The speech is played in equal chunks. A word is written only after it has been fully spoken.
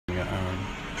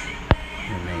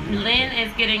Lynn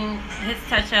is getting his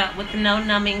touch up with no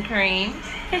numbing cream.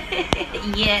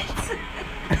 Yet.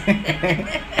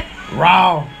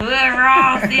 Raw. We're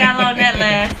raw. See how long that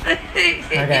lasts.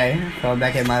 Okay, so I'm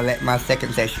back at my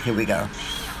second session. Here we go.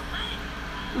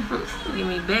 You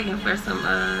me begging for some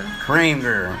cream,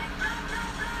 girl.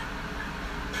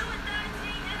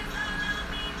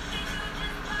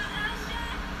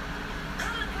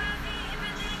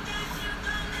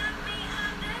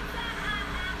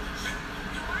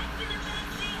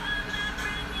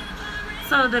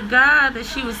 So the guy that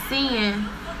she was seeing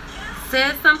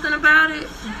said something about it?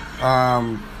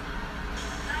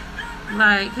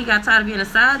 Like he got tired of being a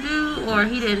side dude, or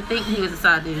he didn't think he was a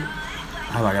side dude?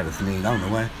 Oh, I got to sneeze. I don't know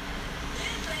why.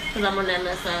 Because I'm on that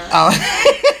left side. Oh.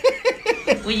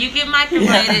 When you get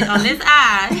microbladed on this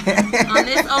eye, on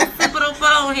this occipital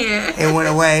bone here. It went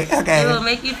away. Okay. It will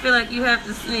make you feel like you have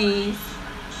to sneeze.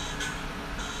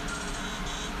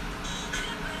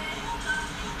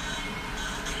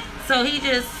 So he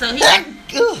there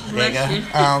you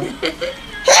go.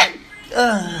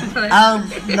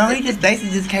 No, he just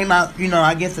basically just came out, you know,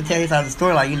 I guess to tell his side of the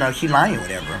story, like, you know, she lying or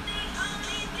whatever.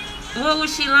 What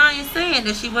was she lying saying?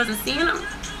 That she wasn't seeing him?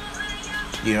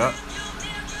 Yeah.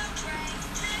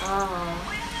 Oh.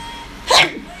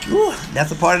 Ooh,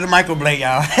 that's a part of the microblade,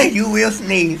 y'all. You will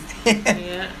sneeze.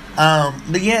 Yeah.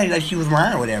 But yeah, like she was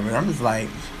lying or whatever. I'm just like,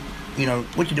 you know,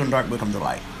 what you do in the dark will come to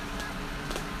light.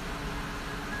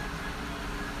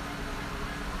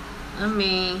 I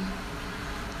mean,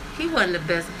 he wasn't the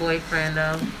best boyfriend,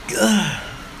 though.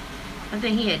 I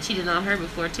think he had cheated on her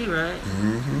before, too, right?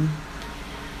 Mm-hmm.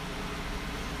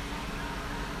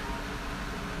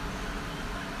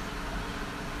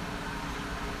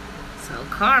 So,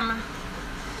 karma.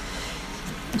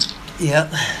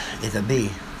 Yep, it's a B.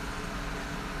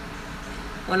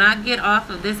 When I get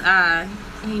off of this eye,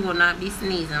 he will not be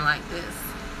sneezing like this.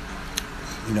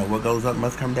 You know, what goes up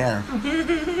must come down.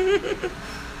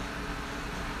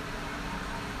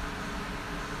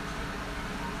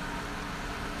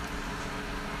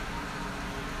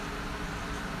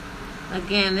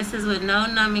 Again, this is with no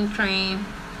numbing cream.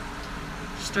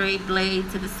 Straight blade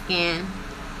to the skin.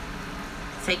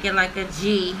 Take it like a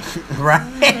G. Right.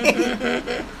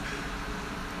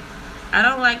 I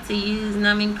don't like to use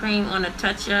numbing cream on a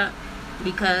touch-up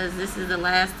because this is the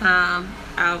last time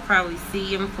I'll probably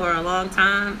see him for a long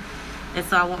time. And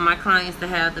so I want my clients to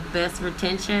have the best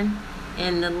retention.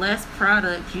 And the less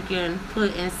product you can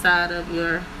put inside of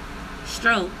your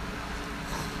stroke,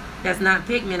 that's not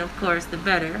pigment, of course, the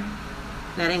better.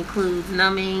 That includes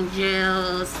numbing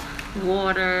gels,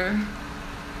 water,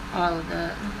 all of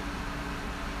that.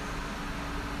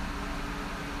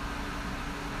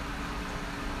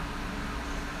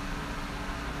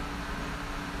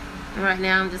 Right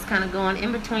now I'm just kind of going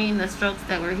in between the strokes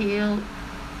that were healed,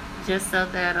 just so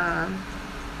that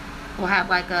we'll have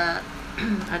like a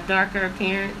darker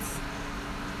appearance.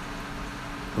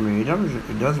 I mean, it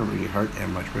doesn't really hurt that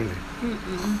much, really.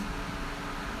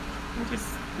 Just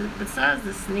besides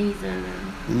the sneezing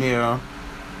and yeah.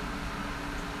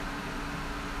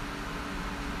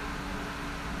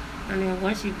 I mean,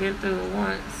 once you've been through it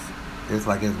once, it's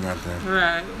like it's nothing.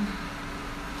 Right.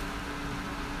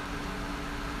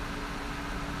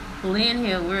 Lynn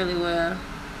healed really well.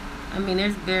 I mean,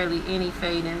 there's barely any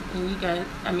fading, and you got.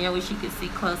 I mean, I wish you could see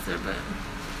closer, but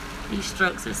these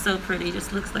strokes are so pretty. It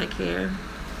just looks like hair.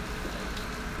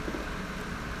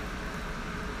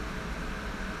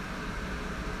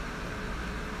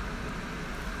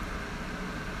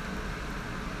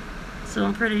 So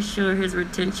I'm pretty sure his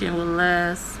retention will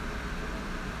last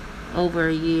over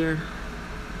a year,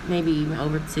 maybe even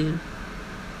over 2,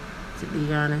 to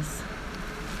be honest.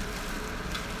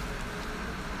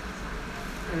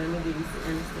 Let me give you some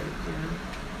anesthetic gel.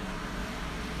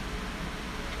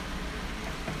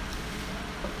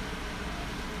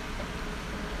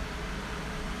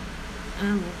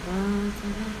 I'm going to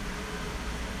that.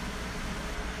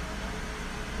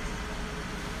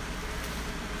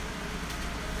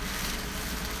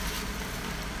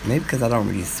 Maybe because I don't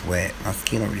really sweat. My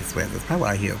skin don't really sweat. That's probably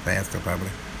why I heal faster, probably.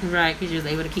 Right, because you was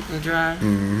able to keep them dry.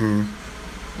 Mm-hmm.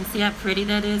 You see how pretty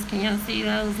that is? Can y'all see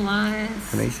those lines?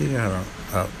 Can they see that?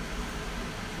 Oh.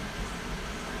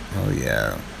 Oh,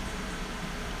 yeah.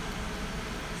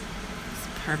 It's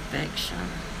perfection.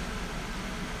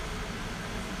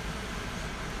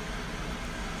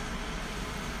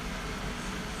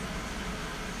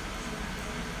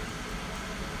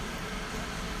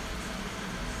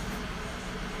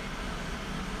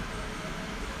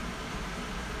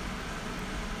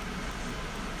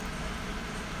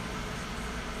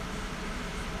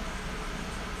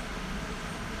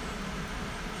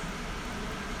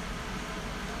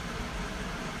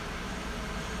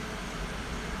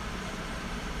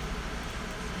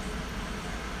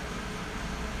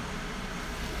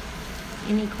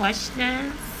 Any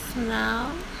questions?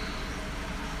 No.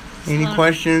 Any So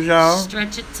questions, y'all?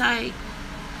 stretch it tight.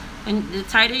 And the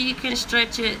tighter you can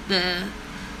stretch it, the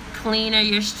cleaner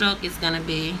your stroke is going to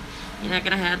be. You're not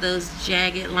going to have those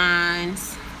jagged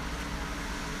lines.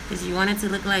 Because you want it to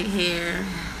look like hair.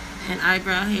 And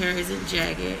eyebrow hair isn't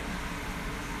jagged.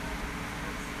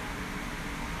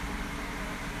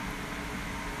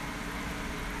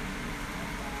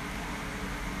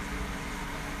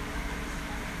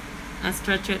 I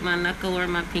stretch with my knuckle or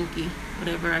my pinky,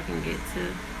 whatever I can get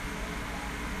to.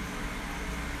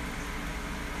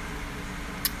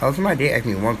 Oh, somebody did ask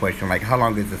me one question, like how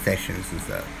long is the sessions and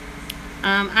stuff?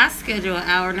 I schedule an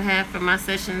hour and a half for my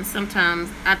sessions.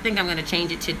 Sometimes I think I'm gonna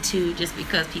change it to 2, just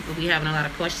because people be having a lot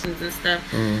of questions and stuff.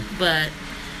 But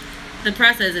the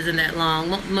process isn't that long.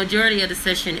 Majority of the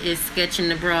session is sketching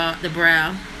the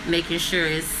brow, making sure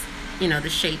it's, you know, the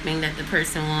shaping that the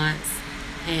person wants.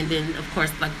 And then, of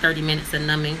course, like 30 minutes of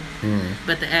numbing.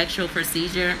 But the actual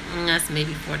procedure, that's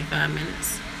maybe 45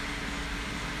 minutes.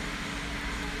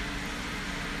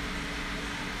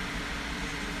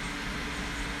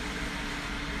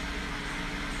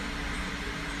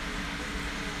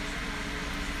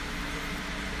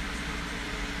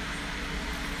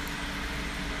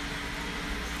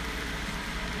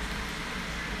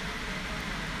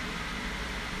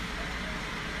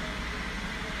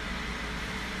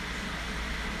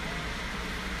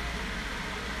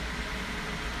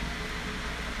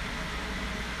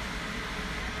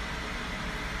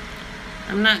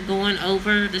 I'm not going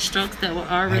over the strokes that were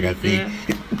already there.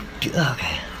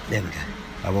 Okay, there we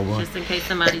go. Just in case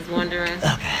somebody's wondering.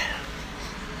 Okay.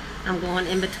 I'm going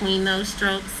in between those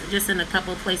strokes, just in a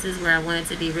couple places where I want it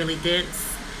to be really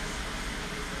dense.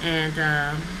 And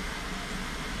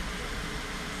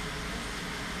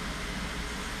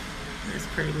that's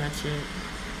pretty much it.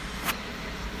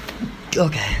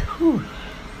 Okay. Whew.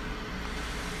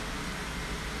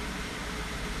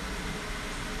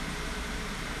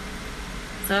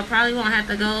 So I probably won't have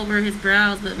to go over his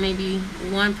brows, but maybe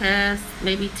 1 pass,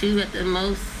 maybe 2 at the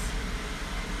most.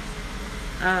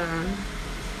 A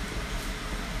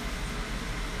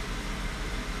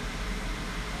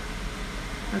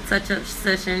touch-up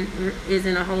session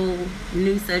isn't a whole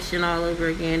new session all over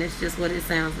again. It's just what it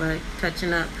sounds like,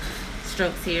 touching up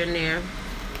strokes here and there,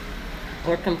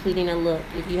 or completing a look.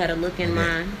 If you had a look in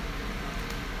mind.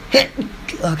 Okay.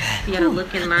 If you had a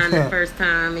look in mind the first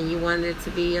time and you wanted it to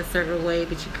be a certain way,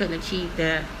 but you couldn't achieve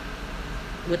that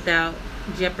without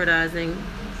jeopardizing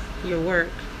your work,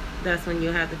 that's when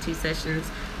you'll have the 2 sessions.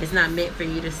 It's not meant for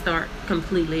you to start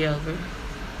completely over.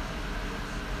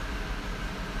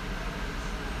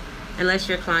 Unless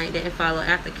your client didn't follow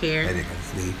aftercare. I think I'm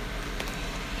asleep.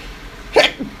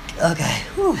 Okay.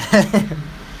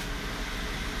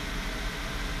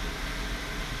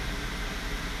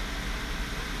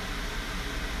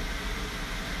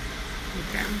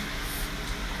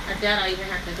 I doubt I'll even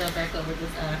have to go back over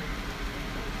this eye.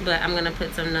 But I'm going to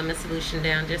put some numbing solution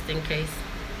down just in case.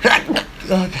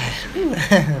 Okay.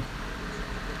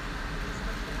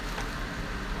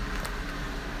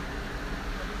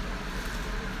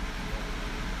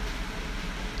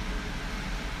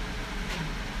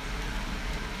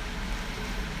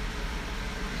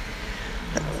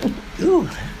 Ooh.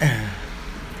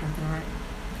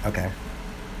 Okay.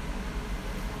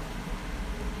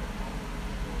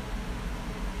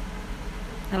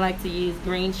 I like to use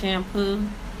green shampoo.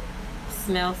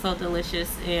 Smells so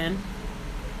delicious, and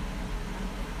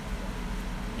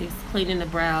it's cleaning the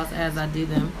brows as I do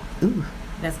them. Ooh.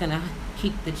 That's gonna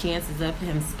keep the chances of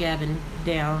him scabbing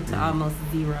down to almost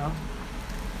 0.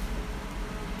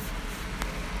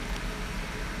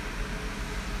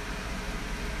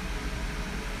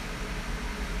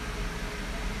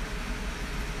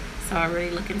 It's already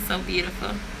looking so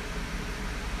beautiful.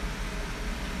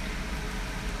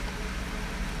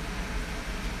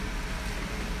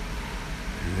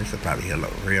 This will probably heal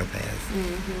up real fast.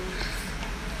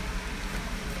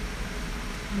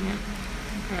 Yeah.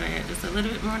 Probably add just a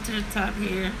little bit more to the top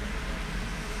here,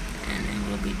 and then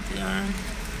we'll be done.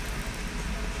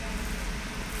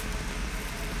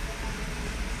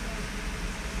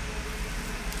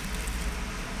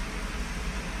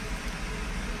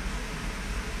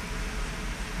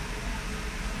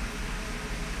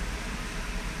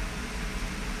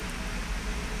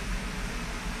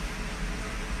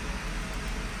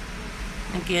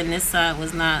 Again, this side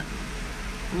was not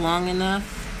long enough,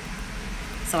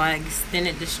 so I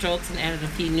extended the strokes and added a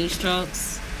few new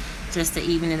strokes just to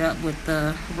even it up with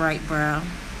the right brow.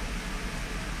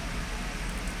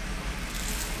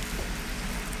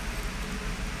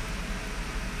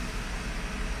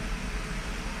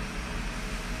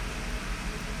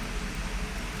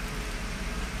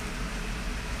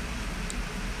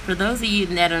 For those of you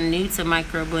that are new to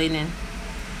microblading,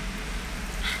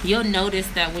 you'll notice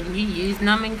that when you use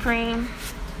numbing cream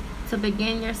to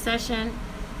begin your session,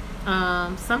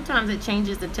 sometimes it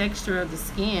changes the texture of the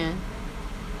skin.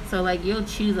 So like you'll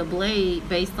choose a blade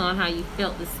based on how you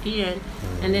felt the skin,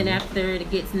 and then after it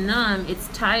gets numb, it's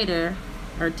tighter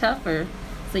or tougher,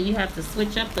 so you have to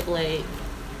switch up the blade.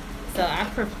 So I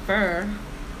prefer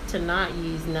to not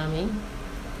use numbing,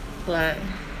 but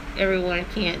everyone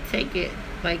can't take it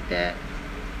like that.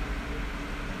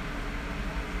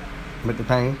 With the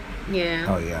pain? Yeah.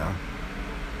 Oh, yeah.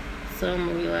 So I'm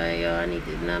gonna be like, yo, I need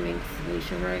the numbing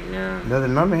solution right now. Does it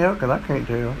numbing help? Because I can't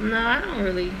tell. No, I don't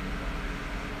really.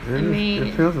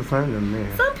 It feels the same to me.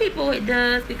 Some people it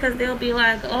does, because they'll be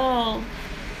like, oh,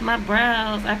 my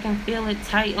brows, I can feel it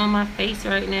tight on my face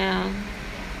right now.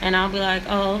 And I'll be like,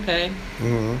 oh, okay.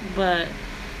 But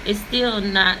it's still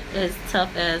not as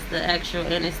tough as the actual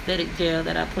anesthetic gel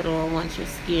that I put on once your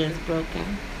skin's broken.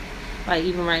 Like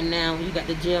even right now, when you got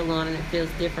the gel on, and it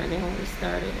feels different than when we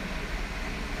started.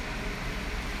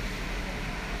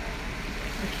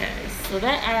 Okay, so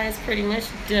that eye is pretty much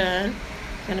done.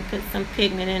 Gonna put some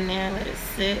pigment in there, let it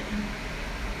sit.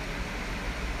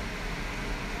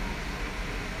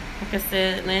 Like I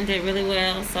said, Lynn did really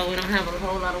well, so we don't have a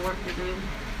whole lot of work to do.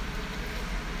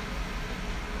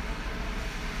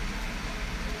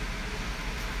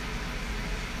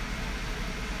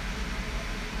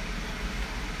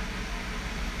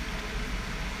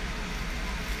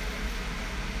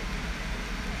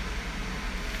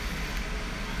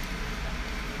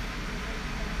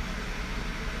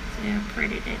 See how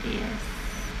pretty that is.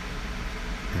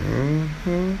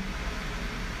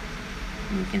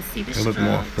 You can see the strokes. It looks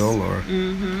more fuller.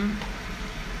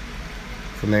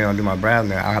 So now I'll do my brows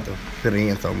now. I'll have to fit it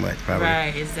in so much, probably.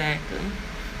 Right, exactly.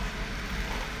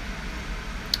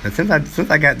 And since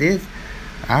I got this,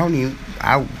 I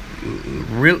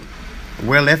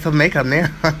wear less of makeup now.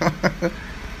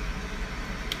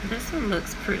 This one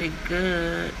looks pretty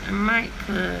good. I might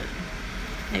put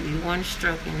maybe one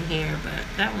stroke in here, but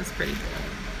that one's pretty good.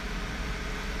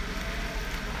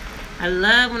 I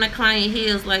love when a client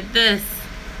heals like this.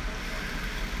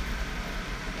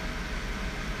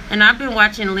 And I've been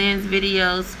watching Lynn's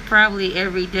videos probably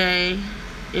every day,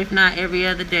 if not every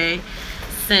other day,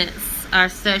 since our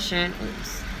session.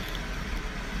 Oops.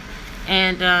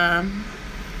 And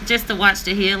just to watch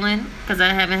the healing, because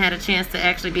I haven't had a chance to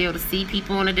actually be able to see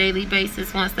people on a daily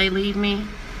basis once they leave me.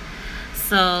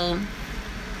 So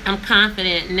I'm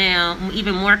confident now,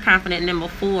 even more confident than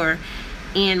before,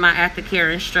 in my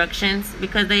aftercare instructions,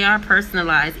 because they are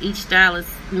personalized. Each stylist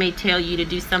may tell you to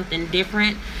do something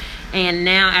different. And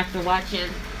now, after watching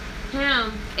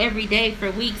him every day for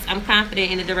weeks, I'm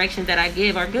confident in the directions that I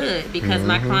give are good, because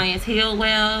my clients heal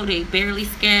well. They barely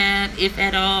scab, if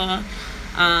at all.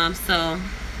 So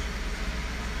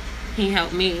he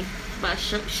helped me by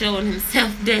showing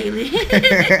himself daily.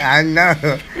 I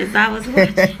know. As I was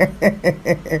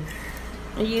watching.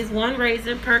 I use one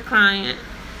razor per client,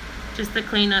 just to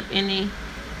clean up any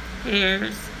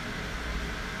hairs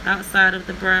outside of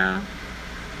the brow.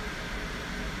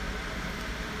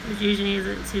 Which usually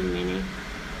isn't too many.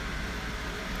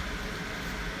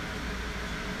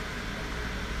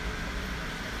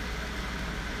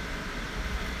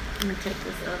 Let me take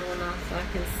this other one off so I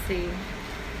can see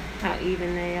how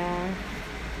even they are.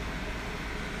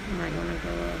 I might want to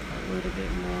go up a little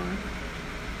bit more.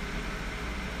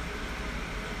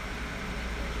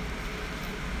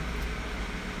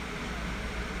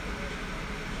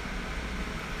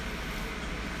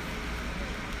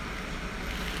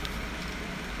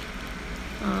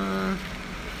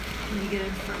 Let me get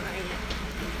in front of you.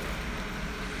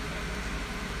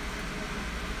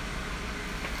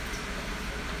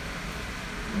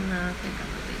 No, I think I'm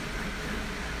gonna leave it like that.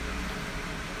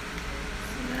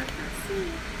 So that I can see.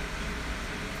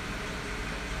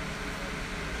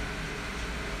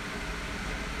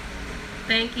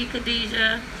 Thank you,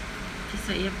 Khadijah. She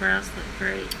said your brows look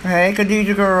great. Hey,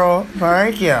 Khadijah girl.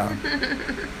 Thank you.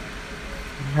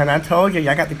 And I told you,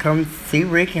 y'all got to come see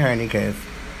Ricky, honey, because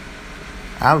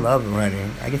I love him, honey.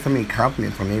 I get so many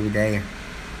compliments from him every day.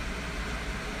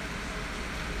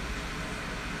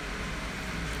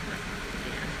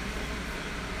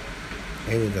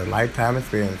 It is a lifetime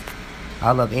experience.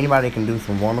 I love anybody that can do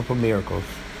some wonderful miracles.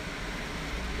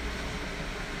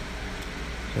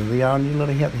 Because we all need a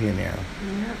little help here now.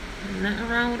 Yep. Nothing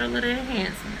wrong with a little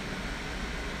enhancement.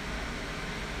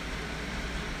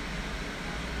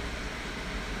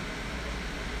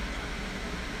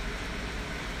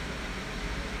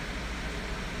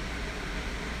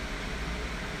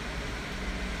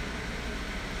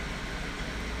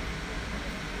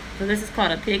 So this is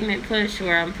called a pigment push,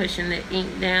 where I'm pushing the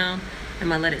ink down. I'm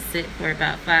going to let it sit for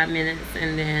about 5 minutes,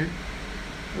 and then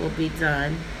we'll be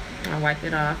done. I'll wipe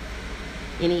it off.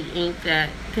 Any ink,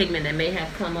 pigment that may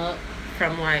have come up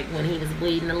from like when he was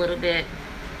bleeding a little bit.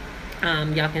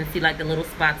 Y'all can see like the little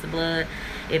spots of blood.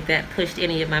 If that pushed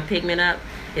any of my pigment up,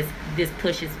 this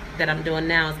pushes that I'm doing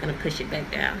now is going to push it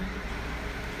back down.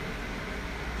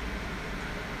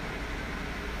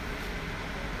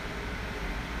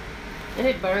 And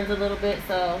it burns a little bit,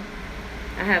 so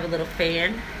I have a little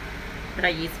fan that I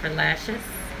use for lashes.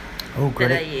 Oh, great.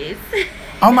 That I use.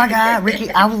 Oh my God, Ricky,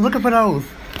 I was looking for those.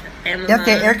 Amazon. That's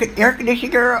the air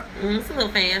conditioning, girl. It's a little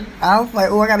fan. I was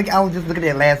like, oh, I was just looking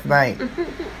at it last night.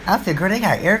 I said, girl, they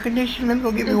got air conditioning. Let me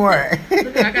go get me one.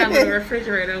 Look, I got a little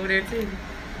refrigerator over there too.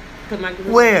 Put my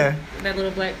glue. Where? That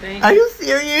little black thing. Are you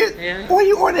serious? Yeah. Where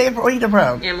you order it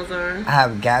from? Amazon. I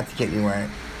have got to get me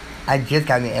one. I just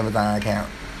got me an Amazon account.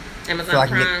 Amazon so I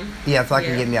can Prime. so I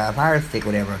can get me a Fire Stick,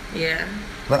 whatever. Yeah.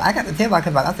 But I got to tell my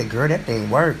cousin, I said, girl, that thing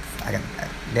works.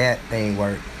 That thing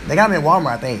works. They got them in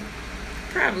Walmart, I think.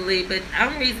 Probably, but the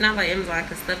only reason I like Amazon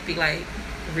because stuff be like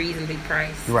reasonably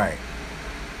priced. Right.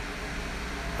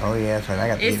 Oh yeah, so I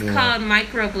got. It's called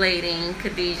microblading,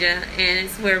 Khadijah, and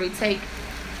it's where we take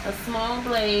a small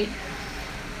blade.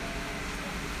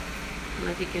 I don't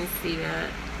know if you can see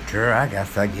that. Girl, I got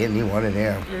to start getting me one of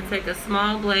them. You take a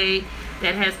small blade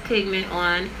that has pigment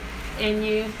on, and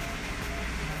you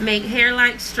make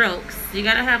hair-like strokes. You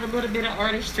gotta have a little bit of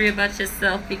artistry about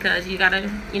yourself because you gotta,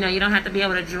 you don't have to be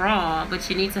able to draw, but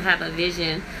you need to have a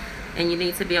vision, and you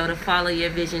need to be able to follow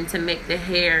your vision to make the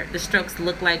strokes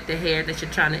look like the hair that you're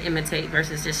trying to imitate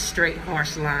versus just straight,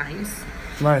 harsh lines.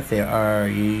 Somebody said, are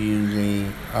you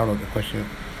using, I don't know the question.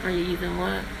 Are you using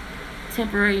what?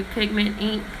 Temporary pigment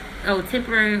ink? Oh,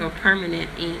 temporary or permanent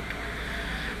ink.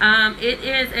 I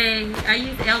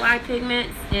use LI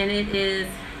pigments, and it is,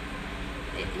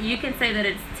 you can say that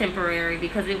it's temporary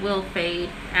because it will fade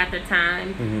after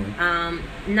time.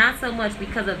 Mm-hmm. Not so much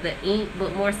because of the ink,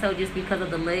 but more so just because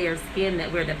of the layer of skin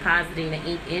that we're depositing the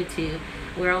ink into.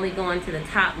 We're only going to the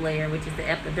top layer, which is the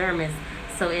epidermis.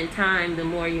 So in time, the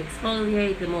more you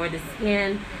exfoliate, the more the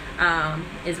skin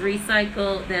is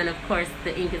recycled, then of course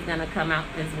the ink is going to come out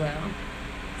as well.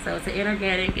 So it's an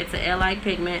inorganic, it's an LI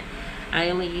pigment. I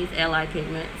only use LI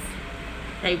pigments.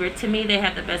 To me, they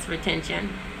have the best retention.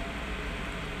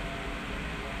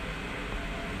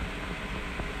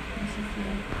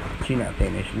 She's not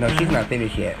finished. No, she's not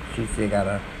finished yet. She still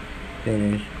gotta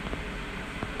finish.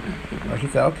 Oh, she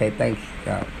said, okay, thanks.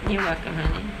 Yeah. You're welcome,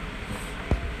 honey.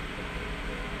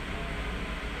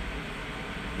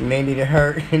 Maybe did it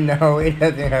hurt? No, it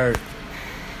doesn't hurt.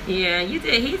 Yeah, you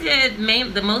did. He did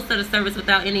the most of the service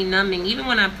without any numbing. Even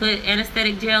when I put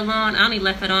anesthetic gel on, I only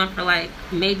left it on for like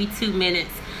maybe 2 minutes,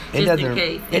 just in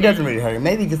case. It doesn't really hurt.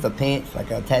 Maybe just a pinch,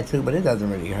 like a tattoo, but it doesn't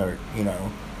really hurt,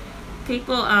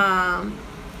 People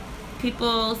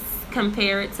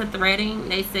compare it to threading.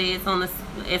 They say it's on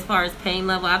as far as pain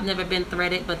level. I've never been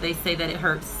threaded, but they say that it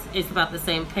hurts. It's about the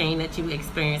same pain that you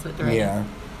experience with threading. Yeah.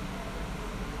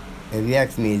 If you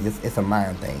ask me, it's a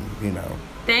mind thing,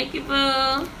 Thank you,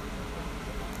 boo.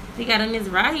 We got a Miss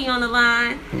Rahi on the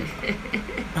line.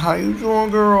 How you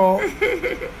doing, girl?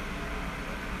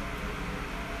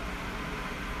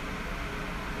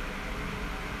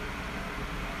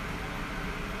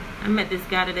 I met this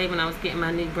guy today when I was getting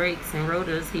my new brakes and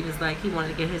rotors. He was like, he wanted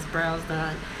to get his brows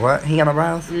done. What? He got no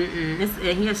brows?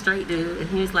 He a straight dude. And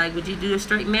he was like, would you do a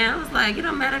straight man? I was like, it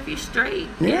don't matter if you're straight.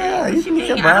 Yeah, you can get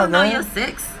your I brows don't know done. your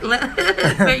sex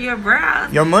for your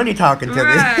brows. Your money talking to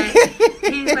Right. me.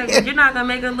 He's like, but you're not going to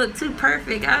make them look too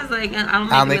perfect. I was like,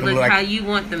 I'll make them look how you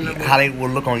want them to look. How they will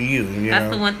look on you. That's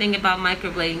the one thing about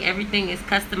microblading. Everything is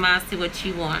customized to what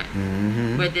you want.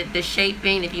 Mm-hmm. Where the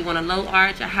shaping, if you want a low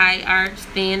arch, a high arch,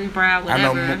 thin brow,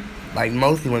 whatever. I know, like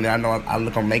mostly when I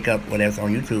look on makeup, whatever's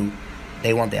on YouTube,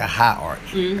 they want their high arch.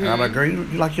 Mm-hmm. And I'm like, girl, you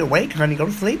like your weight, honey, go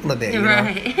to sleep a little bit.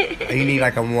 Right. And you need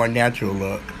like a more natural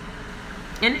look.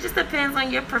 And it just depends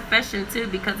on your profession too,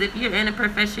 because if you're in a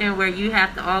profession where you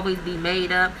have to always be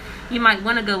made up, you might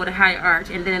want to go with a high arch,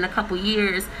 and then in a couple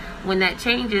years when that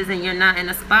changes and you're not in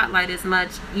the spotlight as much,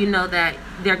 you know that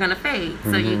they're gonna fade.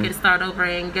 So you can start over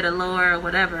and get a lower or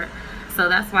whatever. So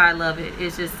that's why I love it.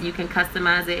 It's just you can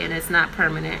customize it and it's not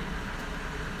permanent.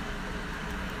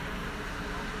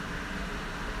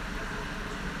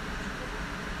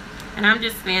 And I'm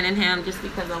just fanning him just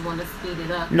because I want to speed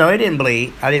it up. No, it didn't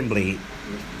bleed. I didn't bleed.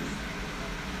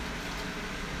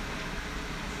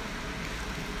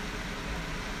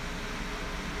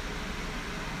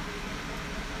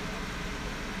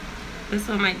 This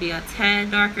one might be a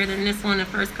tad darker than this one the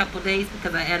first couple days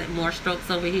because I added more strokes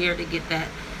over here to get that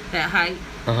height.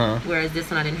 Whereas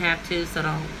this one I didn't have to, so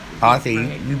don't. Oh, I see.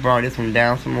 You brought this one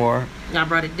down some more. I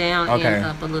brought it down and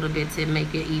up a little bit to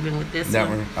make it even with this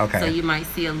one. Okay. So you might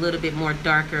see a little bit more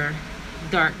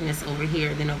darkness over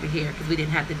here than over here because we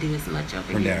didn't have to do as much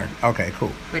over here. There. Okay,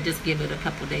 cool. But just give it a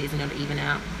couple days and it'll even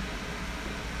out.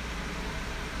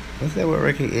 Let's say what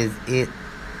Ricky is it.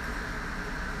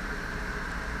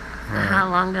 How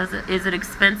long is it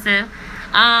expensive?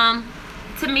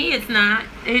 To me, it's not.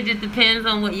 It just depends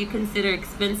on what you consider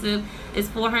expensive. It's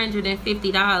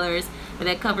 $450, but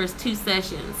that covers 2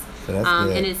 sessions. So that's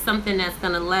good. And it's something that's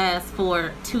going to last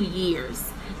for 2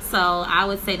 years. So I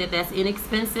would say that that's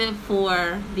inexpensive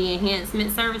for the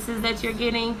enhancement services that you're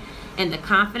getting and the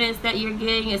confidence that you're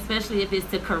getting, especially if it's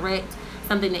to correct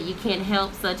something that you can't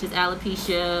help, such as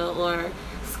alopecia or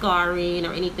scarring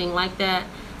or anything like that.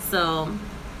 So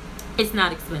it's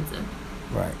not expensive.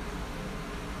 Right.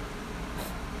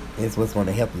 It's what's going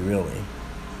to help you, really.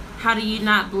 How do you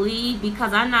not bleed?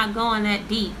 Because I'm not going that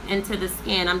deep into the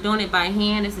skin. I'm doing it by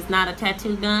hand. This is not a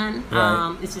tattoo gun.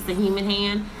 Right. It's just a human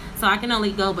hand. So I can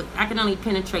only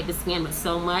penetrate the skin with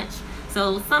so much.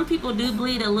 So some people do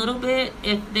bleed a little bit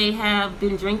if they have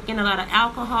been drinking a lot of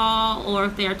alcohol, or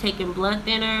if they're taking blood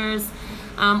thinners,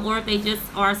 or if they just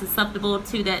are susceptible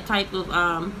to that type of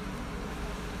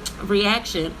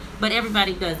reaction. But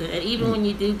everybody does it. And even when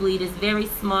you do bleed, it's very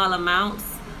small amounts.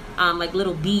 Like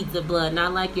little beads of blood,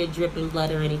 not like you're dripping blood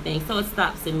or anything, so it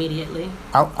stops immediately.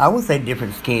 I would say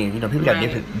different skin. You know, people got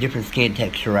different skin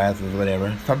texturizers,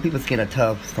 whatever. Some people's skin are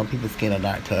tough, some people's skin are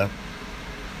not tough.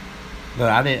 But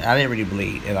I didn't really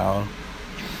bleed at all.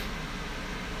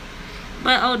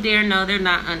 But oh dear, no, they're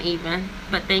not uneven.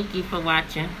 But thank you for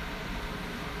watching.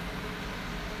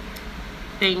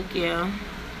 Thank you.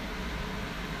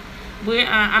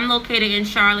 I'm located in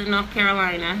Charlotte, North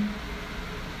Carolina.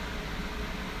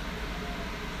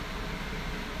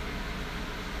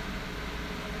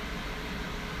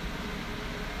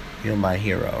 You're my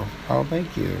hero. Oh,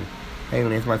 thank you. Hey,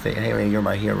 Lynn, somebody say, hey, Lynn, you're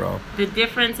my hero. The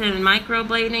difference in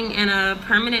microblading and a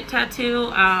permanent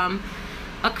tattoo,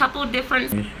 a couple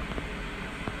different...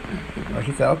 Oh,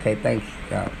 she said, okay, thanks.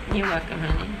 Yeah. You're welcome,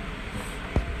 honey.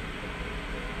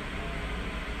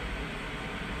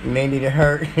 Maybe it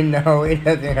hurt. No, it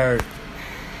doesn't hurt.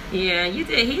 Yeah, he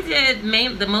did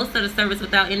the most of the service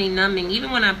without any numbing. Even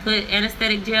when I put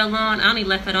anesthetic gel on, I only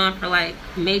left it on for like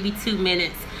maybe 2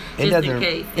 minutes. It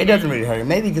doesn't really hurt.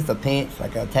 Maybe just a pinch,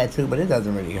 like a tattoo, but it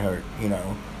doesn't really hurt, you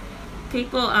know.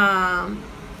 People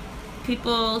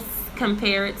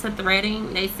compare it to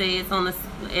threading. They say it's on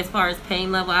as far as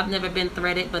pain level. I've never been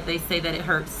threaded, but they say that it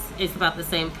hurts. It's about the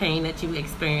same pain that you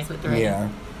experience with threading. Yeah.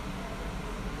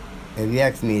 If you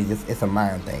ask me, it's a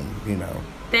mind thing, you know.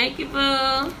 Thank you,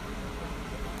 boo.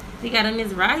 We got a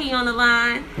Miss Rahi on the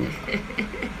line.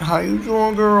 How you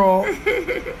doing, girl?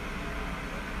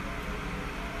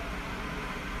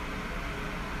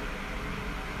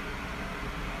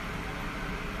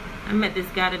 I met this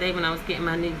guy today when I was getting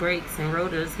my new brakes and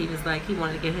rotors. He was like, he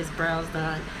wanted to get his brows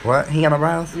done. What? He got no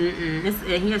brows?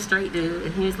 He a straight dude.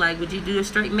 And he was like, would you do a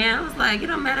straight man? I was like, it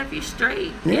don't matter if you're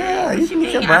straight. Yeah, what you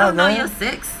mean? Your brows I don't know your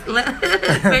sex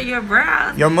for your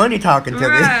brows. Your money talking to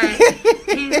right. me.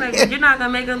 He's like, but you're not going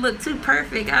to make them look too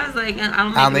perfect. I was like,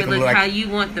 I'll make them look like how you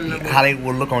want them to look. How they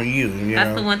will look on you.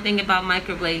 That's the one thing about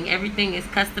microblading. Everything is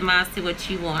customized to what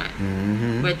you want.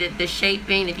 Where the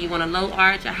shaping, if you want a low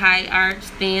arch, a high arch,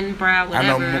 thin brow,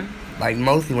 whatever. I know, like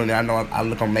mostly when I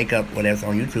look on makeup, whatever's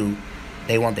on YouTube,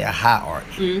 they want their high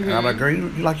arch. And I'm like, girl, you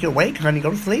like your weight, honey,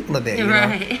 go to sleep a little bit, you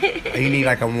know? You need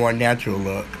like a more natural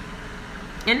look.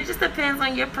 And it just depends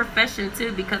on your profession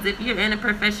too, because if you're in a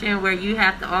profession where you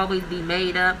have to always be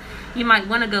made up, you might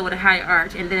want to go with a high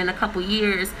arch, and then in a couple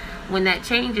years when that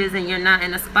changes and you're not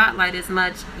in the spotlight as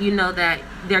much, you know that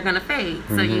they're gonna fade.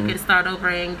 So you can start over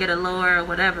and get a lower or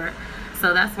whatever.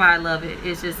 So that's why I love it.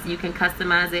 It's just you can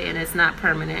customize it and it's not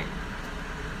permanent.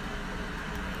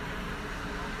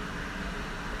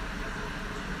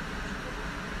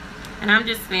 And I'm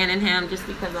just fanning him just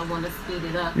because I want to speed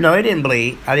it up. No, it didn't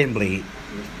bleed. I didn't bleed.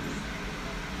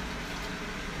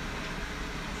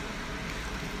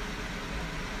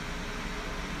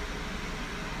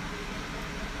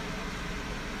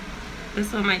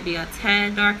 This one might be a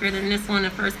tad darker than this one the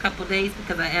first couple days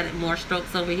because I added more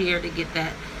strokes over here to get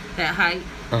that height.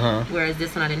 Whereas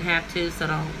this one I didn't have to, so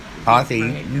don't. Oh, I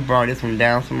see. You brought this one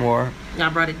down some more. I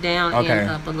brought it down and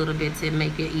up a little bit to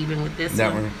make it even with this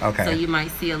one. Okay. So you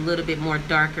might see a little bit more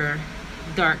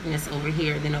darkness over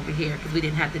here than over here because we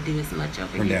didn't have to do as much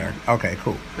over here. Okay,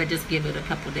 cool. But just give it a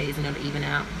couple days and it'll even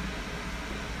out.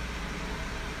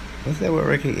 What's that word,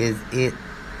 Ricky? Is it?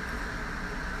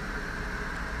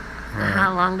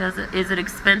 How long does it? Is it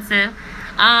expensive?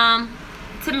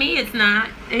 To me, it's not.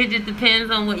 It just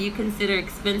depends on what you consider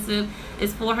expensive.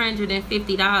 It's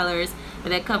 $450, but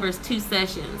that covers 2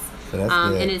 sessions. So that's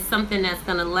good. And it's something that's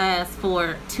gonna last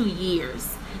for 2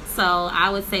 years. So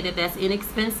I would say that that's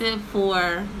inexpensive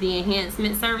for the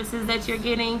enhancement services that you're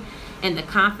getting and the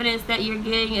confidence that you're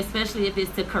getting, especially if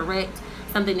it's to correct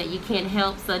something that you can't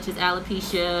help, such as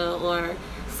alopecia or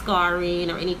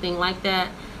scarring or anything like that.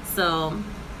 So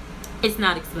it's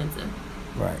not expensive.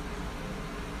 Right.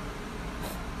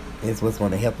 It's what's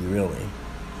going to help you, really.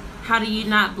 How do you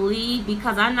not bleed?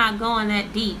 Because I'm not going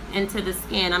that deep into the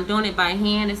skin. I'm doing it by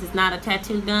hand. This is not a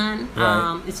tattoo gun.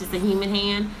 Right. It's just a human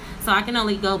hand. So I can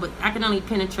only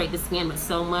penetrate the skin with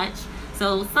so much.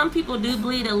 So some people do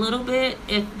bleed a little bit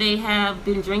if they have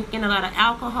been drinking a lot of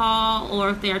alcohol, or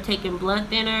if they're taking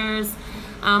blood thinners,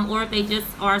 or if they just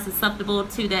are susceptible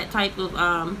to that type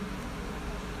of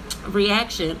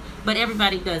reaction. But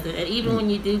everybody does it. And even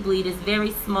when you do bleed, it's very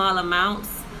small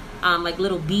amounts. Like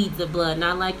little beads of blood,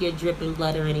 not like you're dripping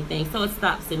blood or anything, so it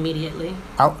stops immediately.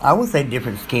 I would say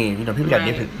different skin. You know, people got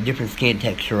Right. different skin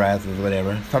texturizers,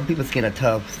 whatever. Some people's skin are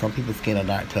tough. Some people's skin are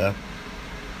not tough.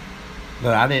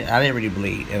 But I didn't really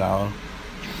bleed at all.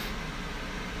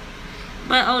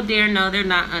 But oh dear, no, they're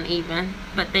not uneven.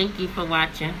 But thank you for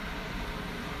watching.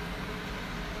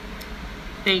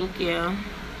 Thank you.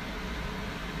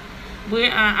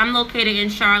 I'm located in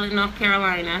Charlotte, North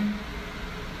Carolina.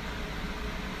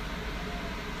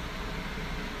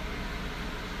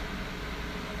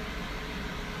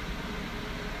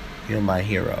 You're my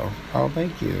hero. Oh,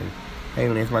 thank you. Hey,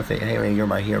 Lynn, somebody say, hey, Lynn, you're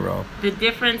my hero. The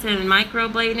difference in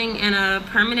microblading and a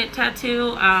permanent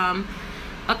tattoo, a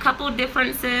couple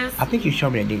differences. I think you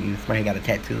showed me that, didn't you? Somebody got a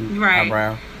tattoo Right.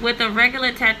 eyebrow. With a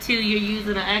regular tattoo, you're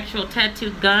using an actual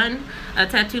tattoo gun, a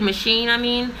tattoo machine, I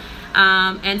mean.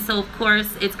 And so, of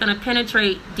course, it's going to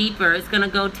penetrate deeper. It's going to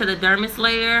go to the dermis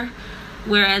layer.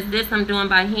 Whereas this I'm doing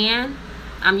by hand.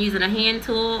 I'm using a hand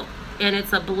tool, and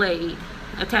it's a blade.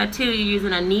 A tattoo, you're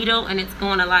using a needle, and it's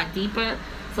going a lot deeper.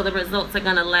 So the results are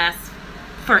going to last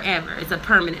forever. It's a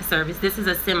permanent service. This is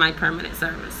a semi-permanent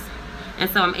service. And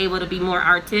so I'm able to be more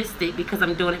artistic because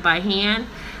I'm doing it by hand.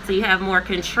 So you have more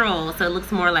control, so it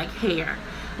looks more like hair.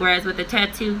 Whereas with the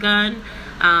tattoo gun,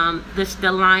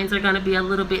 the lines are going to be a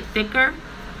little bit thicker,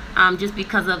 just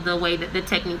because of the way that the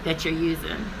technique that you're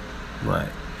using. Right.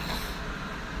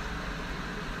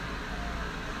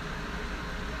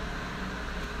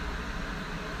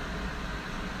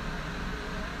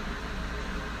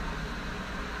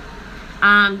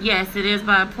 Yes, it is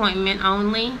by appointment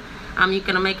only. You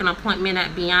can make an appointment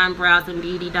at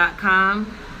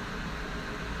beyondbrowsingbeauty.com.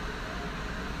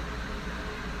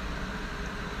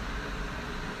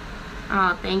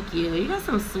 Oh, thank you. You got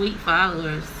some sweet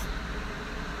followers.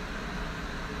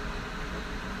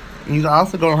 You can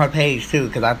also go on her page, too,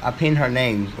 because I pinned her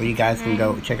name where you guys can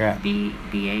go check her out.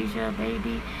 Beasia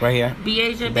Baby. Right here.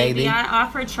 Beasia Baby. I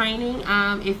offer training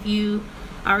if you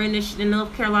are in the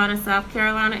North Carolina, South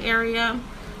Carolina area.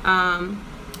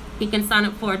 You can sign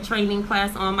up for a training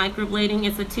class on microblading.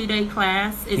 It's a 2-day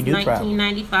class. It's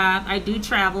 $19.95. I do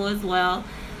travel as well.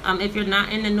 If you're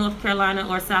not in the North Carolina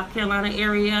or South Carolina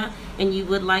area and you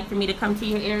would like for me to come to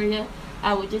your area,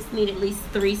 I would just need at least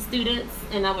 3 students,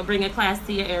 and I would bring a class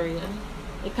to your area.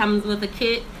 It comes with a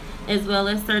kit as well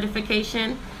as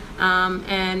certification,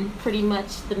 and pretty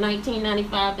much the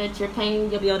 $19.95 that you're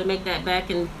paying, you'll be able to make that back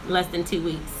in less than 2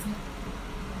 weeks.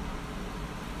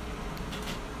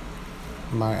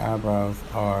 My eyebrows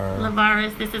are...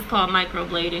 Lavaris, this is called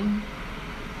microblading.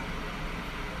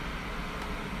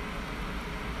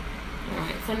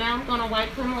 Alright, so now I'm going to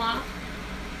wipe them off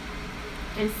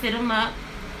and sit them up,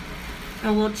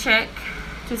 and we'll check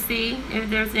to see if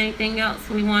there's anything else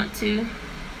we want to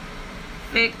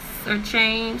fix or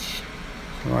change.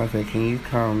 So I said, can you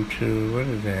come to, what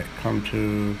is that? Come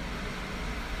to,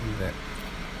 what is that?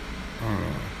 I don't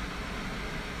know.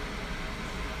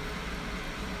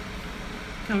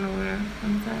 Come to where?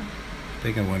 What's that? I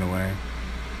think I went away.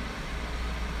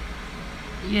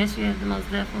 Yes, you have the most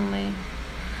definitely.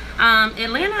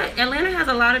 Atlanta has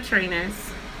a lot of trainers.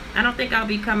 I don't think I'll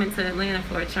be coming to Atlanta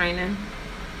for a training.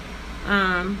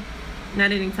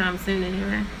 Not anytime soon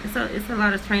anyway. It's a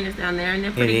lot of trainers down there, and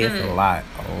they're pretty good. It is a lot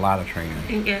of trainers.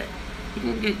 You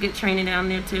can get good training down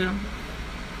there too.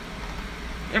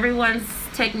 Everyone's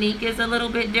technique is a little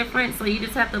bit different, so you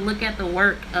just have to look at the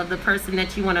work of the person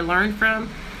that you want to learn from.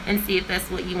 and see if that's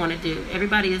what you want to do.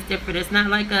 Everybody is different. It's not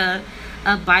like a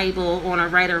Bible on a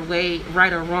right or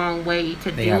wrong way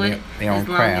to do it. As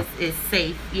long as it's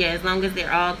safe. Yeah, as long as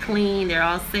they're all clean, they're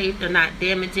all safe, they're not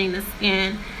damaging the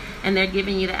skin, and they're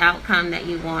giving you the outcome that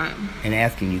you want. And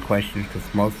asking you questions,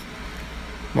 because most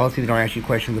people don't ask you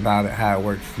questions about it, how it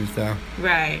works and stuff.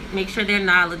 Right. Make sure they're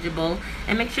knowledgeable,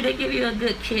 and make sure they give you a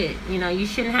good kit. You know, you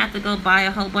shouldn't have to go buy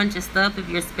a whole bunch of stuff if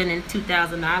you're spending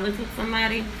 $2,000 with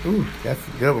somebody. Ooh, that's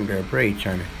a good one, girl. Preach,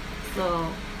 honey. So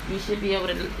you should be able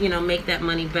to, you know, make that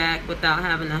money back without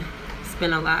having to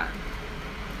spend a lot.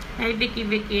 Hey, Vicky.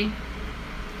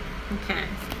 Okay,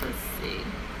 let's see.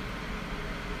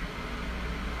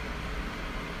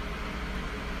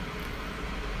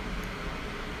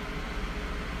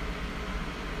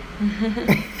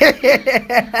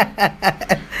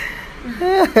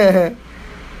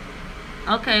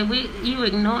 Okay, you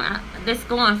ignore this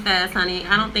going fast, honey.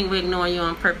 I don't think we ignore you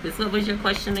on purpose. What was your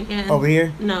question again? Over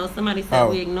here? No, somebody said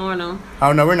we ignoring them.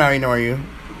 Oh no, we're not ignoring you.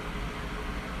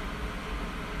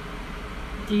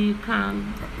 Do you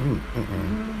come?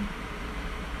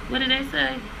 What did they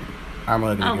say? I'm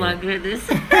looking. Oh my goodness.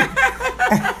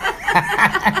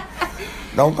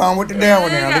 Don't come with the devil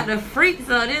now. Got the freaks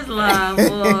on this line,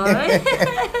 boy.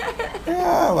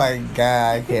 Oh my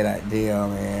God, I cannot deal,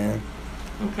 man.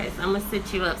 Okay, so I'm gonna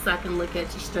sit you up so I can look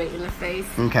at you straight in the face.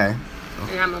 Okay.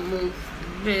 And I'm gonna move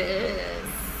this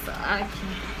so I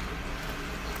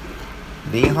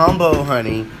can. Be humble,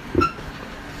 honey.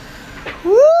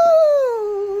 Woo!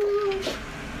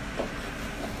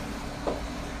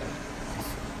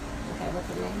 Okay, look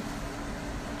at me.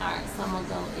 Alright, so I'm gonna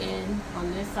go in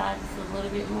on this side just a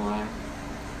little bit more.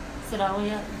 Sit all the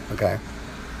way up. Okay.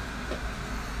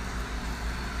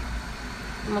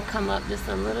 I'm gonna come up just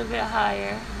a little bit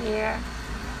higher here.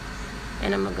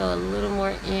 And I'm gonna go a little more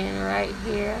in right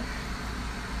here.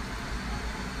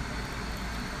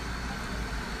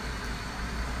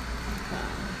 Okay.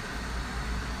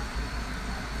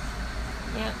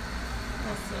 Yep,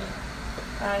 that's it.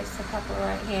 Alright, so a couple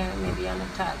right here, maybe on the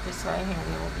top, just right here,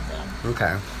 and then we'll be done.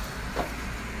 Okay.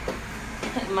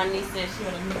 My niece said she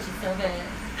wanna meet you so bad.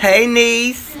 Hey,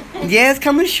 niece. Yes,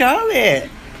 come to Charlotte.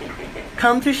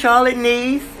 Come to Charlotte,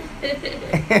 niece.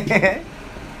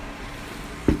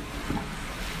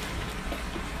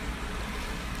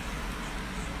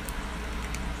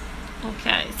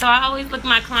 Okay, so I always look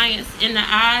my clients in the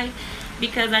eye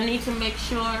because I need to make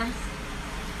sure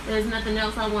there's nothing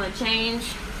else I want to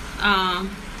change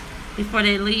before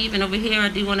they leave. And over here I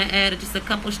do want to add just a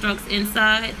couple strokes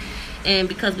inside. And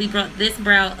because we brought this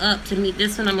brow up to meet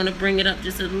this one, I'm going to bring it up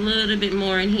just a little bit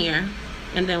more in here.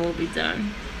 And then we'll be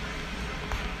done.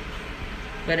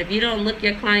 But if you don't look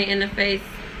your client in the face,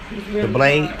 it's really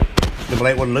hard. The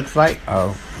blade, what it looks like?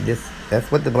 Oh,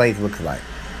 that's what the blade looks like.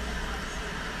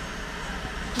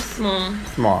 Small.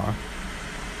 Small.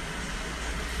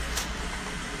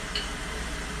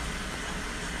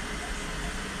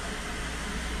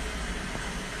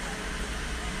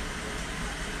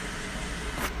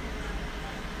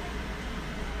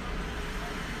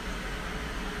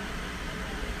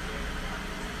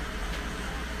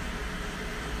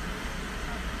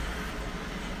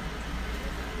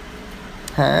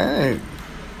 Hey.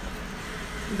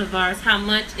 The bars, how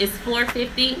much? It's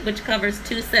 $450, which covers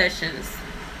 2 sessions.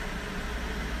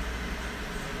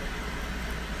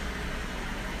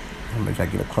 How much I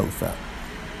get a close up?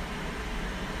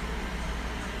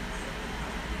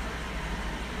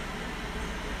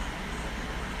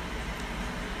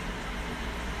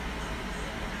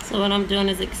 So what I'm doing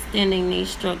is extending these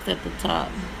strokes at the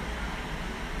top.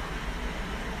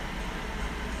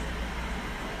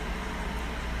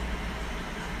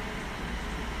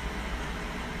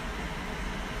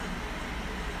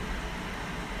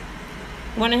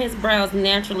 One of his brows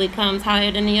naturally comes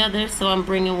higher than the other, so I'm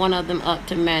bringing one of them up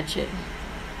to match it.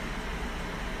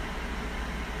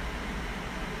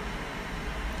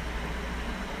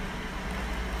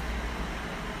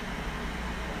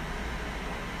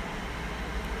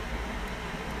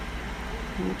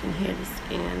 And you can hear the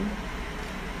skin.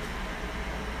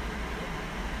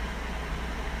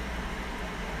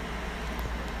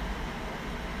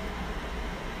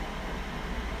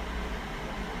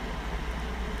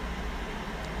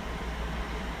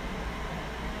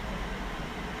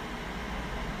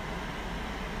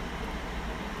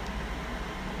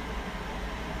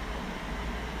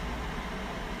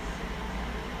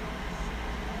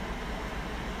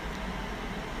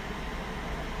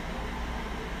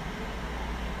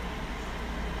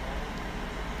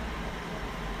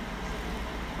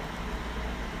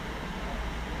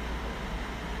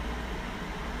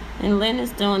 And Lynn is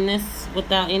doing this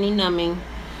without any numbing.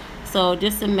 So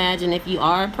just imagine if you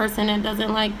are a person that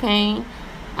doesn't like pain,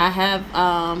 I have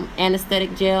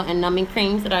anesthetic gel and numbing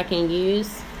creams that I can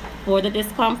use for the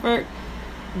discomfort.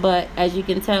 But as you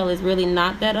can tell, it's really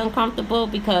not that uncomfortable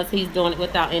because he's doing it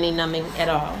without any numbing at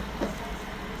all.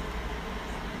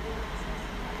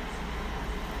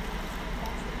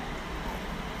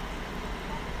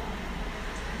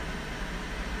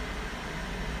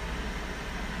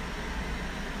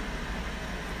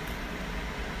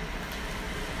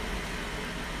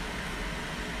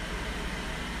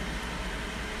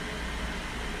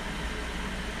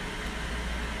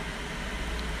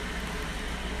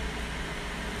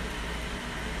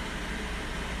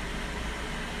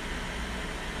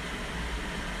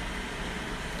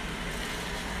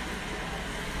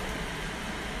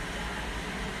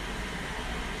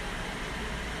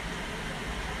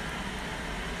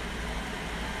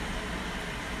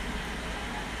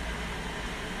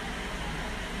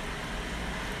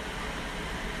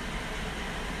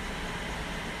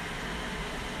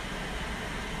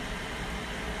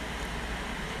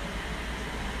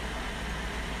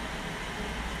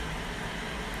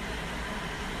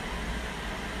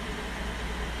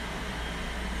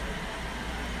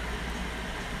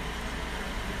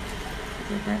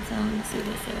 That's on. Let's see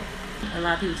what's up. A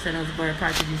lot of people said it was a bird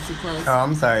cartridge too close. Oh,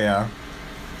 I'm sorry, y'all.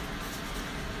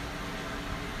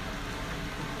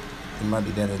 It might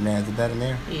be better than there. Is it better than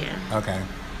there? Yeah. Okay.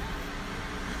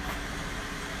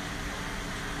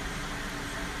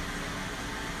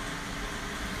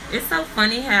 It's so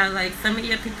funny how like some of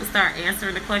your people start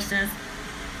answering the questions.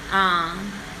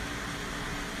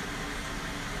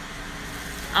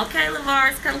 Okay,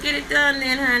 Lavars, come get it done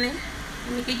then, honey.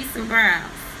 Let me give you some brows.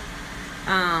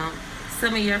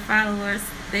 Some of your followers,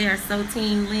 they are so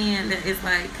team Lynn that it's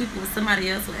like somebody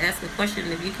else will ask a question,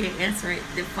 and if you can't answer it,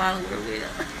 the follower will.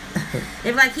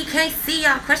 It's like, he can't see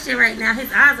y'all question right now,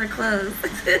 his eyes are closed.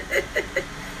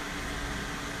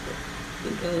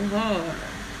 We go hard.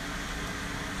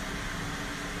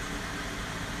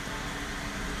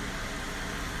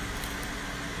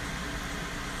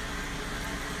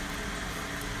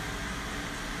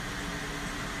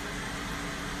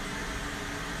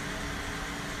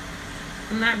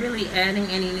 I'm not really adding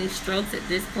any new strokes at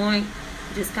this point.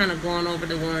 Just kind of going over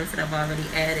the ones that I've already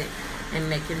added and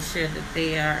making sure that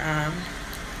they are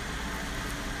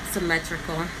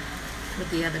symmetrical with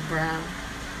the other brow.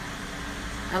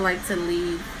 I like to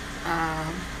leave, I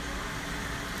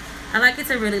like it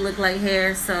to really look like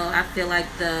hair, so I feel like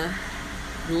the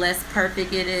less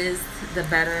perfect it is, the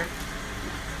better.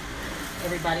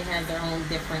 Everybody has their own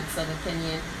difference of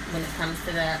opinion when it comes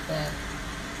to that, but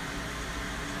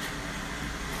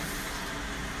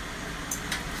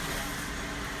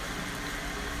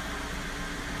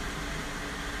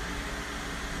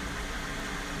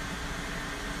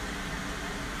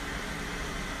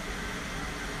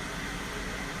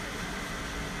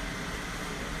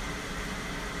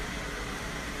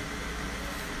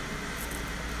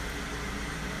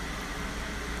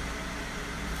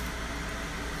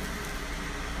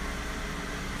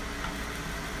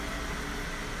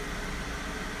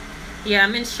yeah,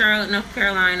 I'm in Charlotte, North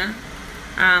Carolina.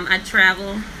 I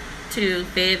travel to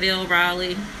Fayetteville,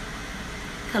 Raleigh,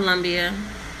 Columbia.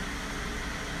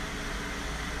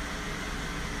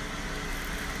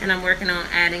 And I'm working on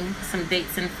adding some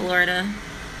dates in Florida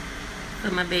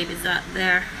for my babies out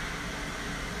there.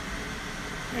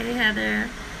 Hey, Heather.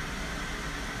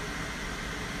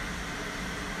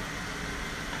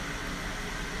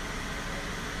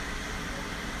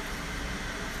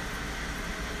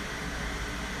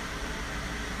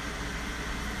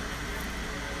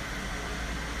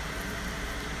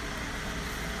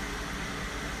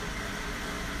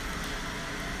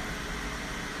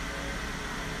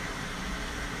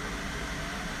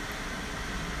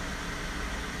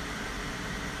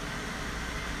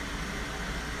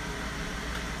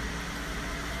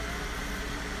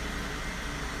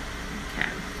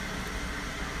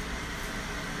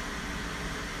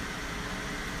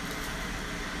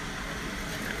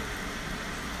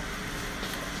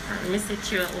 Let me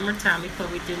sit you up one more time before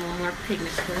we do one more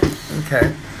pigment push.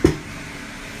 Okay.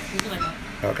 Like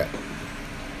Okay.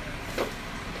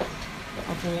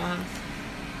 open your eyes.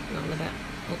 No, look at.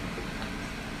 Open.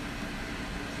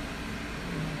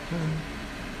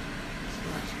 It's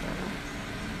much better.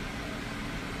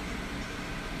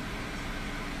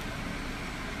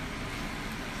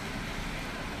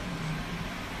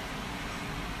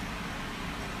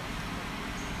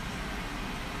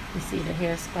 You see the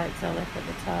hair spikes I left at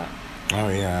the top. Oh,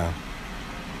 yeah.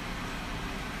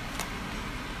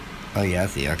 Oh, yeah, I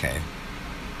see. Okay.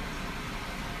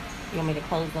 You want me to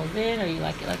close those in, or you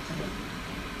like it like that?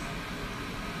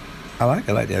 I like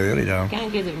it like that, really, though. Kind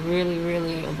of gives it really,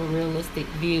 really of a realistic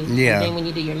view. Yeah. And then when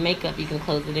you do your makeup, you can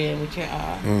close it in with your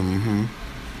eye. Mm-hmm.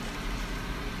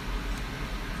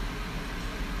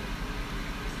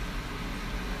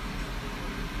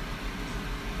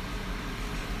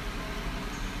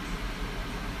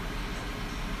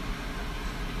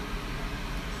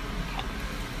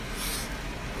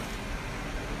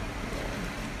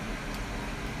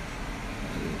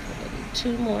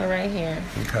 Two more right here.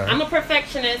 Okay. I'm a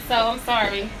perfectionist, so I'm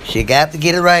sorry. She got to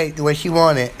get it right the way she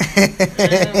wanted.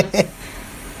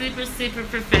 Super, super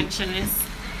perfectionist.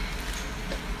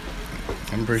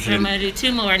 I'm pretty So sure. I'm gonna do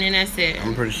two more and then that's it.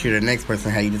 I'm pretty sure the next person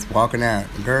had you just walking out.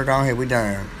 Girl, go ahead, we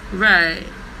done. Right.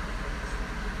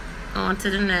 On to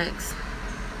the next.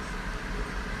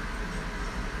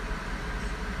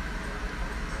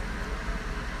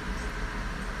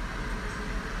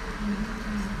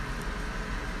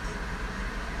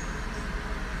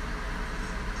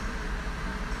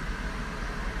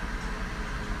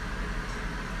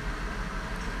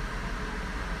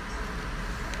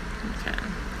 Okay.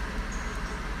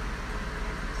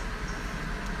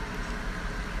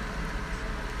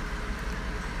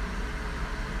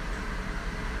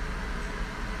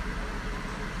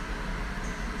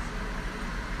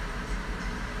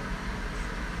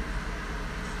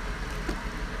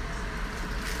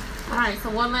 Alright, so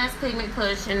one last pigment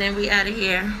push and then we out of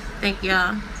here. Thank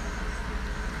y'all.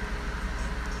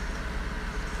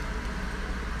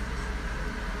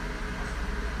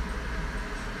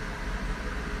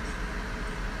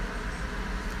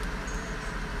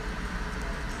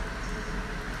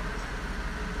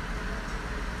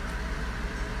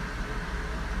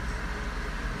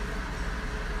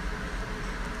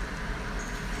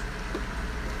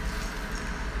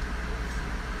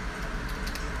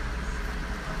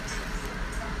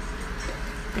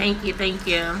 Thank you, thank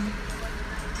you. Oh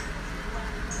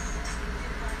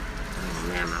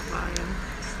man, my volume.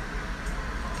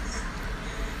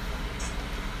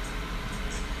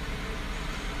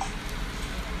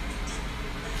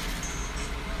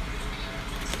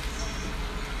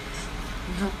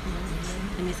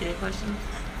 Let me see the questions.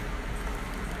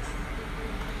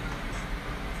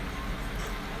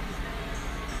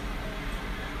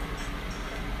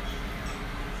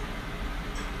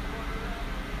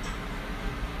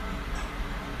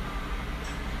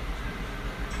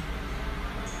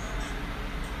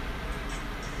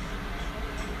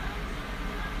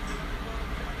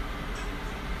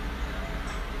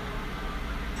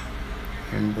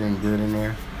 Anything good in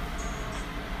there?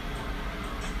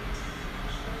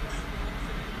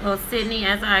 Well, Sydney,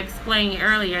 as I explained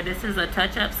earlier, this is a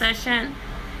touch-up session,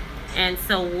 and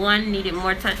so one needed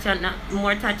more touching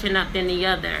up than the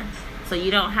other. So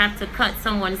you don't have to cut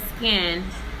someone's skin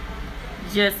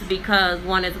just because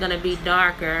one is going to be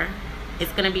darker.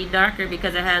 It's going to be darker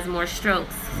because it has more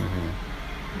strokes.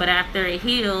 Mm-hmm. But after it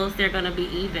heals, they're going to be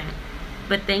even.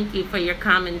 But thank you for your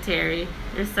commentary.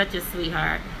 You're such a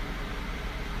sweetheart.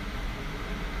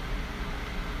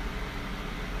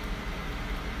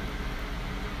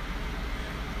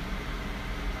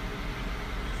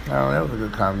 Oh, that was a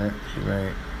good comment she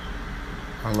made.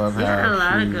 I love You how got a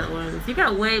lot of good ones. You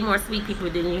got way more sweet people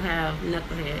than you have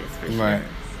knuckleheads, for sure. Right.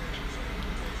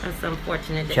 That's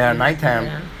unfortunate. That Child,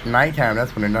 you nighttime,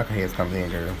 that's when the knuckleheads comes in,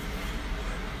 girl.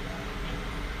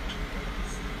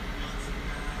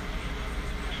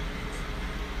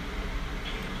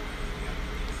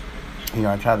 You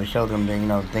know, I try to show them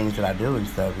the, things that I do and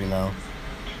stuff,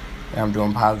 I'm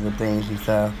doing positive things and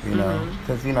stuff,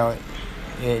 because,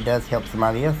 it does help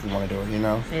somebody else who want to do it,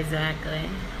 Exactly.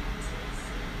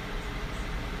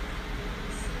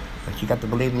 But you got to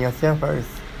believe in yourself first.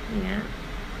 Yeah.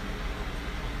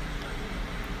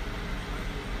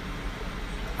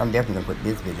 I'm definitely going to put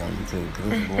this video on YouTube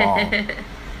because it's long.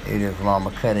 It is long. I'm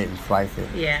going to cut it and slice it.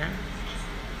 Yeah.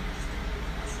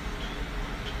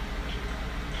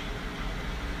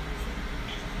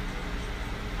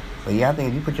 But yeah, I think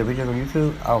if you put your videos on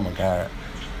YouTube, oh my God,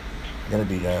 that'll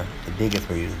be the biggest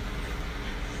for you.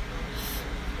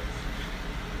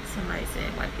 Somebody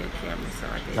said wipe your camera, so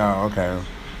I did. Oh, okay.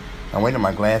 I'm waiting on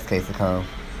my glass case to come.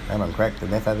 I done cracked the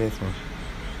mess out of this one.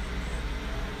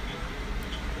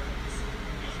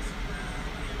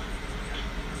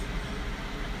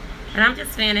 And I'm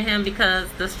just a fan of him because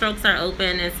the strokes are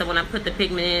open, and so when I put the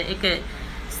pigment in, it could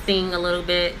sting a little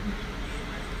bit.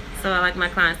 So I like my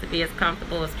clients to be as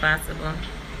comfortable as possible.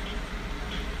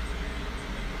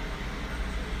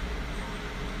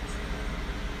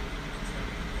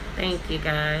 Thank you,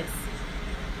 guys.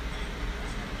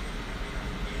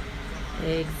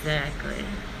 Exactly.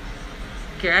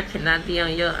 Girl, I cannot be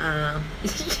on your Right.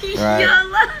 your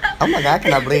love. Oh my God, I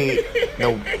cannot believe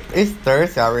it's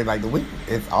Thursday already. Like the week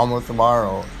is almost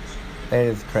tomorrow. That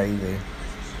is crazy.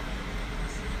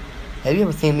 Have you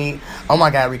ever seen me? Oh my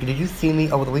God, Ricky, did you see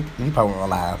me over the week? You probably weren't on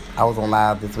live. I was on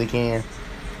live this weekend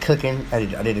cooking. I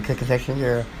did a cooking section,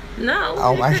 girl. No.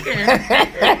 Oh my God.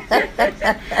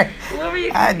 What were you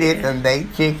cooking? I did some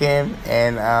baked chicken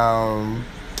and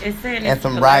It's saying and it's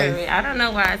some blurry. rice. I don't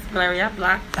know why it's blurry. I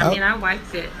blocked. I mean, I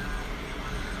wiped it.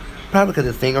 Probably because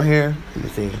it's single here. Let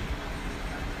me see.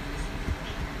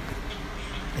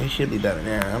 It should be better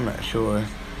now. I'm not sure.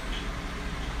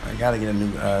 I gotta get a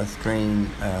new screen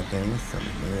thing.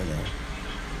 Something weird there.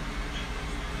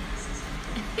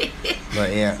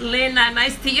 But yeah. Lynn not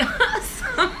nice to you.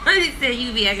 Somebody said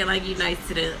you be acting like you nice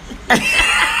to them.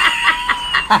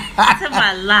 To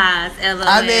my lies, LOL.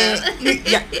 I mean,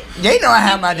 yeah, they know I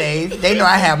have my days. They know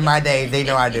I have my days. They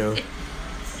know I do.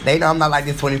 They know I'm not like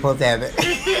this 24/7.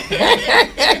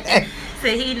 So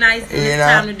he nice when it's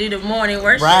time to do the morning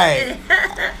worship. Right.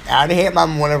 I already had my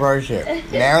morning worship.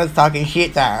 Now it's talking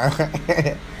shit time.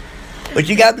 But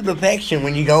you gotta be perfection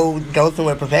when you go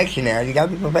somewhere perfection now. You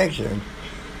gotta be perfection.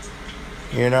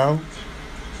 You know?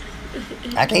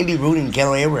 I can't be rude and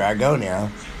ghetto everywhere I go now.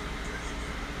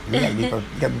 You gotta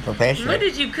be professional. What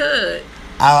did you cook?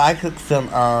 I cooked some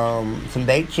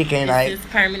baked chicken. It's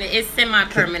permanent. It's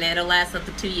semi-permanent. It'll last up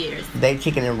to 2 years. Baked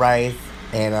chicken and rice,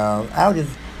 and I was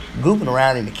just goofing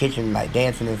around in the kitchen, like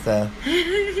dancing and stuff.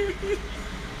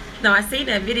 No, I seen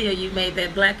that video you made,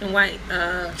 that black and white.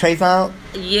 Trey song?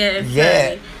 Yeah.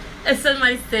 Yeah. And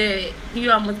somebody said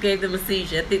you almost gave them a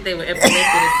seizure. I think they were epileptic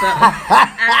or something.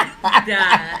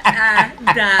 I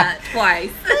died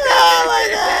twice. Oh my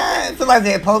God! Somebody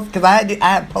said post because I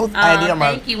had post ID on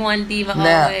my. Thank you, One Diva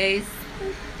Now. Always.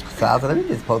 So I was like, let me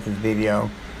just post this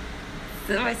video.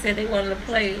 Somebody said they wanted to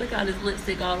play. Look at all this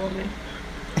lipstick all on me.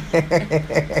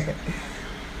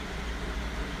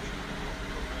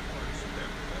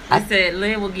 I said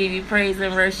Lynn will give you praise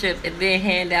and worship and then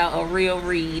hand out a real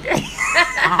read.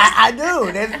 I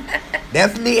do.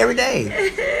 That's me every day.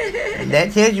 And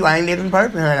that tells you I ain't living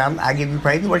perfect, honey. I give you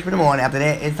praise and worship in the morning. After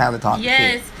that, it's time to talk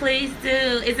Yes, shit. please do.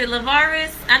 Is it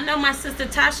Lavaris? I know my sister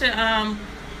Tasha. I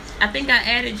think I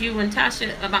added you and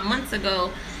Tasha about months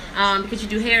ago because you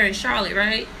do hair in Charlotte,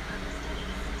 right?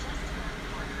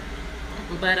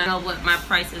 But I know what my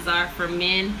prices are for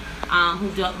men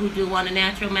who do want a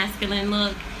natural masculine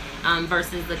look.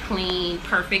 Versus the clean,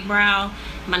 perfect brow.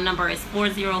 My number is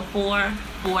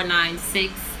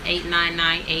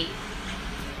 404-496-8998.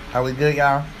 Are we good,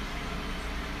 y'all?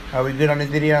 Are we good on this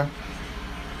video?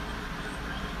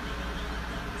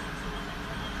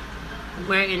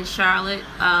 We're in Charlotte.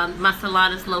 My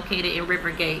salon is located in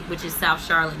Rivergate, which is South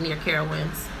Charlotte near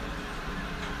Carowinds.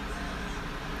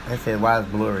 I said, why is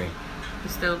it blurry?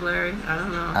 It's still blurry? I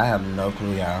don't know. I have no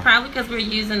clue, y'all. Probably because we're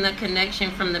using the connection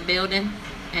from the building.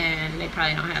 And they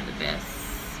probably don't have the best.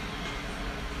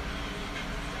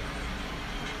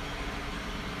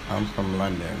 I'm from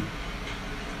London.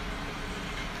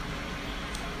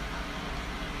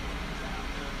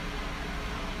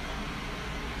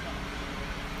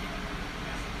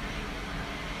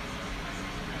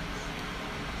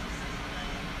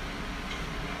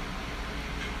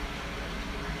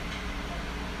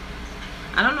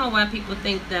 I don't know why people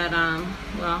think that,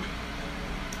 well,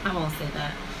 I won't say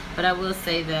that. But I will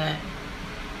say that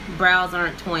brows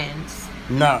aren't twins.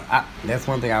 No, that's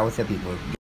one thing I always tell people.